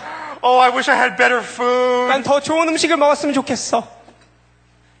좋겠어. Oh, I wish I had better food. 난 더 좋은 음식을 먹었으면 좋겠어.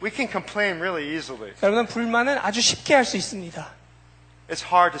 We can complain really easily. 여러분, 불만은 아주 쉽게 할 수 있습니다. It's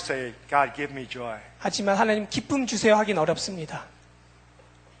hard to say, God, give me joy. 하지만 하나님 기쁨 주세요 하긴 어렵습니다.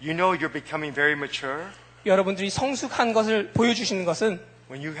 You know you're becoming very mature 여러분들이 성숙한 것을 보여주시는 것은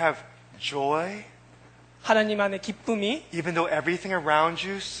when you have joy, 하나님 안의 기쁨이 even though everything around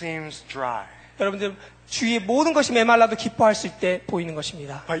you seems dry. 여러분들 주위의 모든 것이 메말라도 기뻐할 수 있을 때 보이는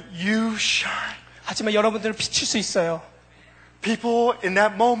것입니다. But you shine. 하지만 여러분들을 비칠 수 있어요. People in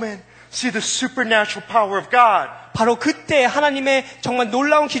that moment see the supernatural power of God. 바로 그때 하나님의 정말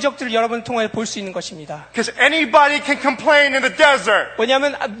놀라운 기적들을 여러분을 통해 볼 수 있는 것입니다. Because anybody can complain in the desert.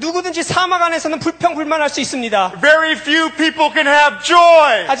 왜냐하면 누구든지 사막 안에서는 불평불만할 수 있습니다. Very few people can have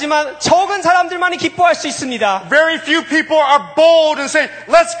joy. 하지만 적은 사람들만이 기뻐할 수 있습니다. Very few people are bold and say,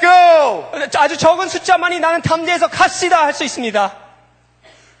 let's go. 아주 적은 숫자만이 나는 담대해서 갑시다 할 수 있습니다.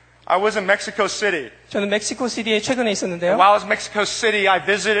 I was in Mexico City. 저는 멕시코 시티에 최근에 있었는데요. While I was in Mexico City, I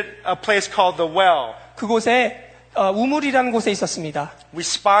visited a place called The Well. 그곳에 우물이라는 곳에 있었습니다. We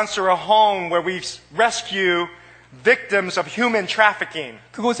sponsor a home where we rescue victims of human trafficking.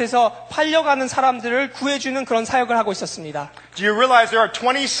 그곳에서 팔려가는 사람들을 구해주는 그런 사역을 하고 있었습니다. Do you realize there are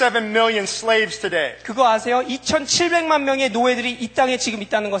 27 million slaves today? 그거 아세요? 2,700만 명의 노예들이 이 땅에 지금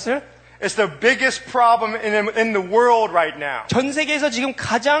있다는 것을? It's the biggest problem in the world right now. 전 세계에서 지금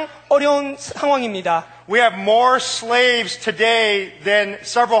가장 어려운 상황입니다. We have more slaves today than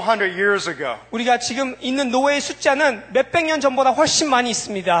several hundred years ago. 우리가 지금 있는 노예의 숫자는 몇백 년 전보다 훨씬 많이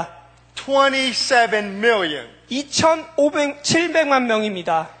있습니다. 27 million. 2,700만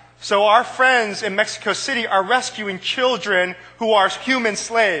명입니다. So our friends in Mexico City are rescuing children who are human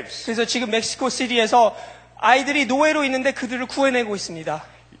slaves. 그래서 지금 멕시코 시티에서 아이들이 노예로 있는데 그들을 구해내고 있습니다.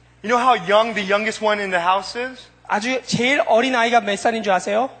 You know how young the youngest one in the house is? 아주 제일 어린 아이가 몇 살인 줄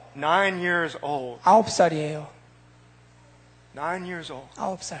아세요? 9 years old. 9살이에요. 9 years old.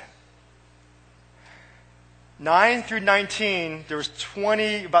 9살. 9 through 19, there was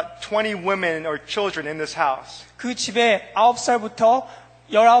about 20 women or children in this house. 그 집에 9살부터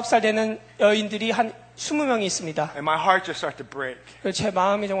 19살 되는 여인들이 한 20명이 있습니다. And my heart just started to break. 그래서 제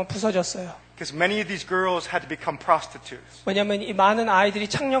마음이 정말 부서졌어요. Because many of these girls had to become prostitutes. 왜냐하면 이 많은 아이들이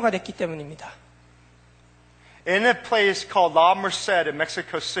창녀가 됐기 때문입니다. In a place called La Merced in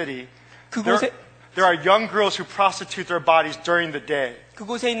Mexico City, 그곳에 there are young girls who prostitute their bodies during the day.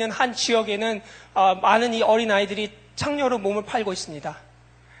 그곳에 있는 한 지역에는 많은 이 어린 아이들이 창녀로 몸을 팔고 있습니다.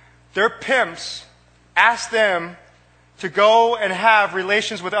 Their pimps ask them to go and have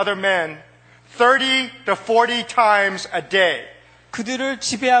relations with other men 30 to 40 times a day. 그들을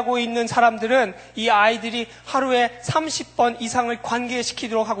지배하고 있는 사람들은 이 아이들이 하루에 30번 이상을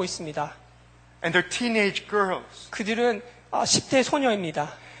관계시키도록 하고 있습니다. And they're teenage girls. 그들은 10대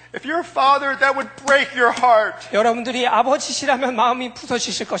소녀입니다. If you're a father, that would break your heart. 여러분들이 아버지시라면 마음이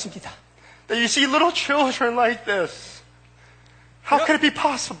부서지실 것입니다. That you see little children like this. How could it be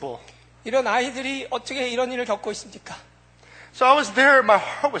possible? 이런 아이들이 어떻게 이런 일을 겪고 있습니까? So I was there, my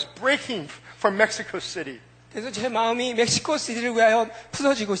heart was breaking for Mexico City. 그래서 제 마음이 멕시코 시티를 위하여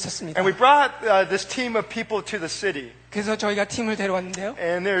부서지고 있었습니다. And we brought this team of people to the city. 그래서 저희가 팀을 데려왔는데요.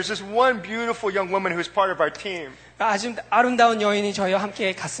 And there's this one beautiful young woman who's part of our team. 아주 아름다운 여인이 저희와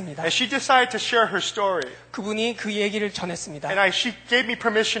함께 갔습니다. And she decided to share her story. 그분이 그 얘기를 전했습니다. And she gave me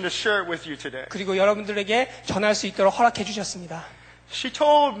permission to share it with you today. 그리고 여러분들에게 전할 수 있도록 허락해 주셨습니다. She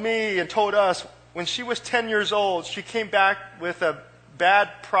told me and told us when she was 10 years old, she came back with a bad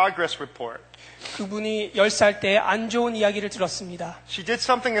progress report. 그분이 10살 때 안 좋은 이야기를 들었습니다. She did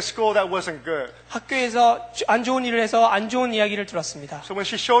something at school that wasn't good. 학교에서 안 좋은 일을 해서 안 좋은 이야기를 들었습니다. So when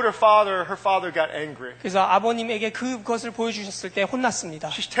she showed her father got angry. 그래서 아버님에게 그것을 보여주셨을 때 혼났습니다.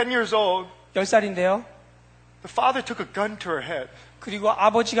 She's 10 years old. 10살인데요. The father took a gun to her head. 그리고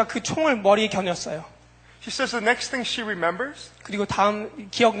아버지가 그 총을 머리에 겨눴어요. She says the next thing she remembers, 그리고 다음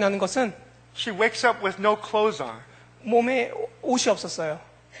기억나는 것은 she wakes up with no clothes on. 몸에 옷이 없었어요.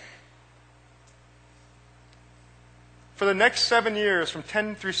 For the next 7 years, from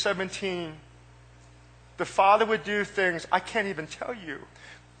 10 through 17, the father would do things I can't even tell you.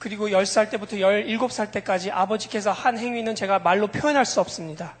 그리고 10살 때부터 17살 때까지 아버지께서 한 행위는 제가 말로 표현할 수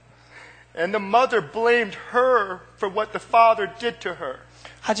없습니다. And the mother blamed her for what the father did to her.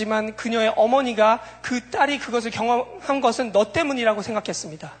 하지만 그녀의 어머니가 그 딸이 그것을 경험한 것은 너 때문이라고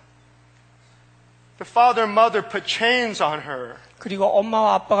생각했습니다. The father and mother put chains on her 그리고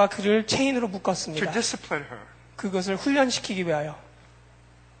엄마와 아빠가 그를 체인으로 to 묶었습니다. discipline her. 그것을 훈련시키기 위하여.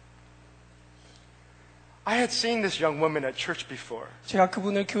 I had seen this young woman at church before. 제가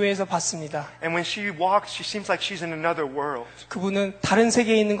그분을 교회에서 봤습니다. And when she walks, she seems like she's in another world. 그분은 다른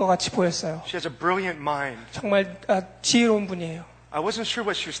세계에 있는 것 같이 보였어요. She has a brilliant mind. 정말 지혜로운 분이에요. I wasn't sure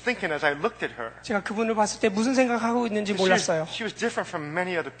what she was thinking as I looked at her. 제가 그분을 봤을 때 무슨 생각하고 있는지 몰랐어요. She was different from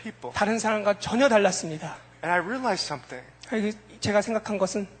many other people. 다른 사람과 전혀 달랐습니다. And I realized something. 제가 생각한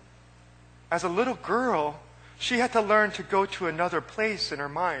것은 As a little girl, she had to learn to go to another place in her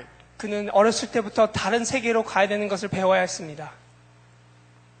mind. 그는 어렸을 때부터 다른 세계로 가야 되는 것을 배워야 했습니다.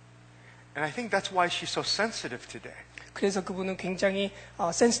 And I think that's why she's so sensitive today. 그래서 그분은 굉장히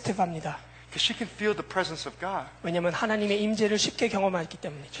센시티브합니다. Because she can feel the presence of God. 왜냐하면 하나님의 임재를 쉽게 경험했기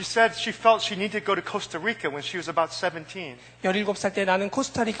때문이죠. She said she felt she needed to go to Costa Rica when she was about 17. 17살 때 나는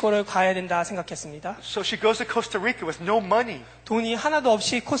코스타리카를 가야 된다 생각했습니다. So she goes to Costa Rica with no money. 돈이 하나도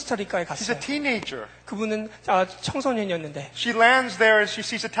없이 코스타리카에 She's a 갔어요. teenager. 그분은 청소년이었는데 She lands there and she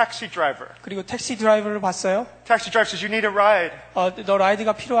sees a taxi driver. 그리고 택시 드라이버를 봤어요. Taxi driver says, "You need a ride." 너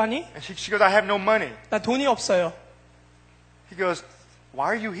라이드가 필요하니? And she goes, "I have no money." 나 돈이 없어요. He goes,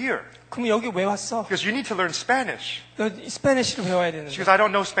 "Why are you here?" 그럼 여기 왜 왔어? Because you need to learn Spanish. 너 스페니쉬를 배워야 She 되는데. goes, "I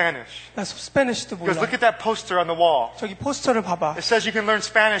don't know Spanish." 나 스페니쉬도 He goes, 몰라. "Look at that poster on the wall. 저기 포스터를 봐봐. It says you can learn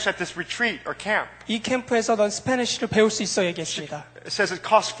Spanish at this retreat or camp. 이 캠프에서 넌 스페니쉬를 배울 수 있어 얘기했습니다. It says it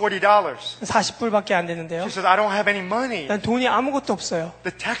costs $40. 40불밖에 안 되는데요. She says, "I don't have any money." 난 돈이 아무것도 없어요.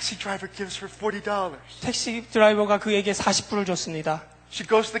 The taxi driver gives her $40. 택시 드라이버가 그에게 40불을 줬습니다. She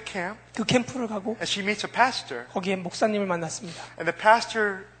goes to the camp 그 캠프를 가고 and she meets a pastor. 거기에 목사님을 만났습니다. And the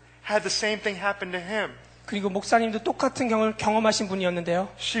pastor had the same thing happen to him. 그리고 목사님도 똑같은 경험하신 분이었는데요.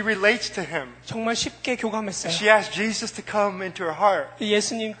 She relates to him. 정말 쉽게 교감했어요. She asked Jesus to come into her heart.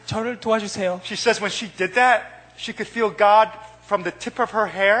 예수님 저를 도와주세요. She says when she did that, she could feel God from the tip of her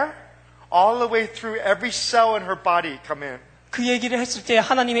hair all the way through every cell in her body come in. 그 얘기를 했을 때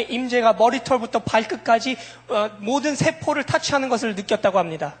하나님의 임재가 머리털부터 발끝까지 모든 세포를 타치하는 것을 느꼈다고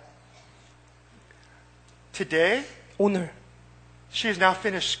합니다. Today, 오늘 she has now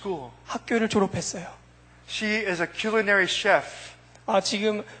finished school. 학교를 졸업했어요. She is a culinary chef.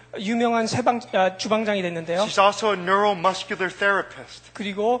 지금 유명한 주방장이 됐는데요. She's also a neuromuscular therapist.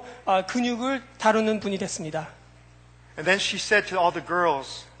 그리고 근육을 다루는 분이 됐습니다. And then she said to all the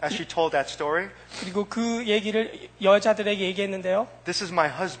girls as she told that story, 그리고 그 얘기를 여자들에게 얘기했는데요. "This is my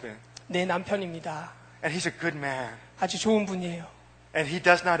husband, 내 남편입니다. and he's a good man, 아주 좋은 분이에요. and he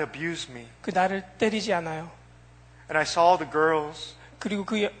does not abuse me." 그 나를 때리지 않아요. And I saw the girls, 그리고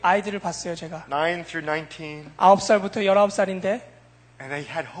그 아이들을 봤어요, 제가. 9 through 19, 9살부터 19살인데 and they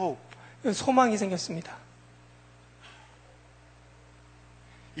had hope. 소망이 생겼습니다.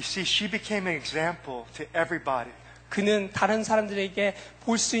 You see, she became an example to everybody 그는 다른 사람들에게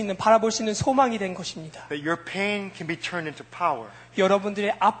바라볼 수 있는 소망이 된 것입니다. that your pain can be turned into power,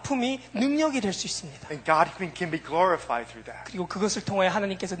 여러분들의 아픔이 능력이 될 수 있습니다. and God can be glorified through that. 그리고 그것을 통해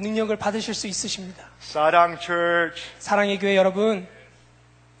하나님께서 능력을 받으실 수 있으십니다. Sarang Church, 사랑의 교회 여러분,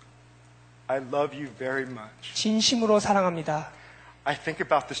 I love you very much. 진심으로 사랑합니다. I think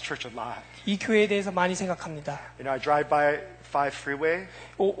about this church a lot. 이 교회에 대해서 많이 생각합니다. You know, I drive by 5 freeway.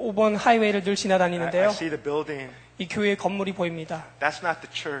 5번 하이웨이를 늘 I 지나다니는데요. see the building. 이 교회 건물이 보입니다. That's not the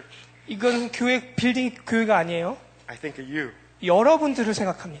church. 이건 교회가 아니에요. I think of you. 여러분들을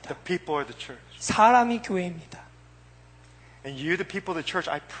생각합니다. The people are the church. 사람이 교회입니다. And you, the people of the church,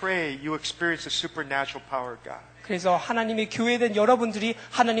 I pray you experience the supernatural power of God. 그래서 하나님의 교회된 여러분들이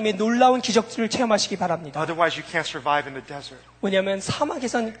하나님의 놀라운 기적들을 체험하시기 바랍니다. Otherwise, you can't survive in the desert. 왜냐하면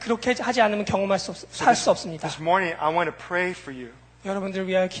사막에선 그렇게 하지 않으면 살 수 없습니다. This morning, I want to pray for you. 여러분들을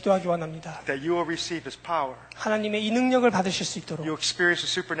위하여 기도하기 원합니다. that you will receive His power. 하나님의 이 능력을 받으실 수 있도록 You'll experience the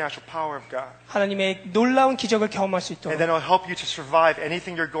supernatural power of God. 하나님의 놀라운 기적을 경험할 수 And 있도록 then it'll help you to survive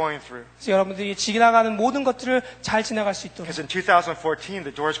anything you're going through. 그래서 여러분들이 지나가는 모든 것들을 잘 지나갈 수 있도록 Because in 2014,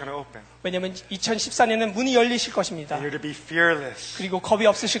 the door's going to open. 왜냐하면 2014년에는 문이 열리실 것입니다. And you're to be fearless. 그리고 겁이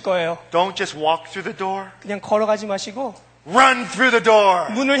없으실 거예요. Don't just walk through the door. 그냥 걸어가지 마시고 Run through the door.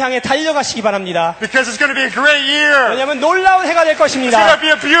 문을 향해 달려가시기 바랍니다. Because it's going to be a great year. 왜냐하면 놀라운 해가 될 It's going to 것입니다. be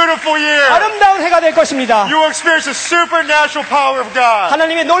a beautiful year. 아름다운 해가 될 것입니다. You will experience the supernatural power of God.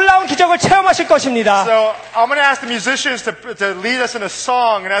 하나님의 놀라운 기적을 체험하실 것입니다. So I'm going to ask the musicians to lead us in a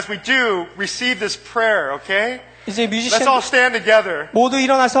song. And as we do, receive this prayer, okay? 이제 Let's all 뮤지션 stand together. 모두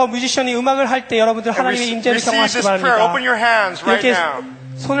일어나서 뮤지션이 음악을 할 때 여러분들 And 하나님의 임재를 receive 경험하시기 this prayer. 바랍니다. Open your hands right 이렇게 now.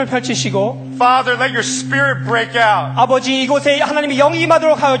 손을 펼치시고 Father, let your spirit break out 아버지 이곳에 하나님의 영이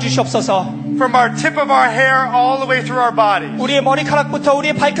임하도록 하여 주시옵소서. from our tip of our hair all the way through our bodies. 우리의 머리카락부터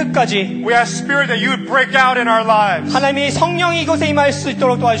우리의 발끝까지 We ask Spirit that you would break out in our lives. 하나님의 성령이 이곳에 임할 수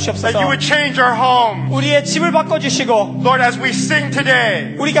있도록 That you 도와주시옵소서. would change our home. 우리의 집을 바꿔주시고 Lord, as we sing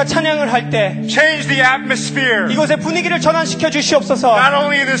today, 우리가 찬양을 할 때 change the atmosphere. 이곳의 분위기를 전환시켜 주시옵소서. Not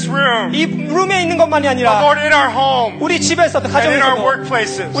only in this room, 이 룸에 있는 것만이 but 아니라 Lord, in our home 우리 집에서도 and in our 가정에서도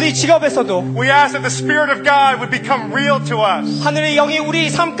workplaces. 우리 직업에서도 We ask that the Spirit of God would become real to us 하늘의 영이 우리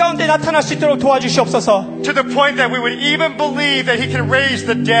삶 가운데 나타날 수 있도록 도와주시옵소서. to the point that we would even believe that He can raise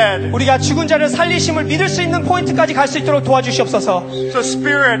the dead. 우리가 죽은 자를 살리심을 믿을 수 있는 포인트까지 갈 수 있도록 도와주시옵소서. So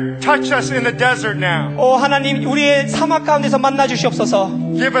Spirit, touch us in the desert now. 오 하나님 우리의 사막 가운데서 만나 주시옵소서.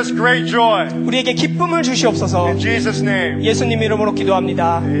 Give us great joy. 우리에게 기쁨을 주시옵소서. In Jesus' name, 예수님 이름으로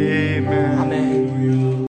기도합니다. amen. 아멘.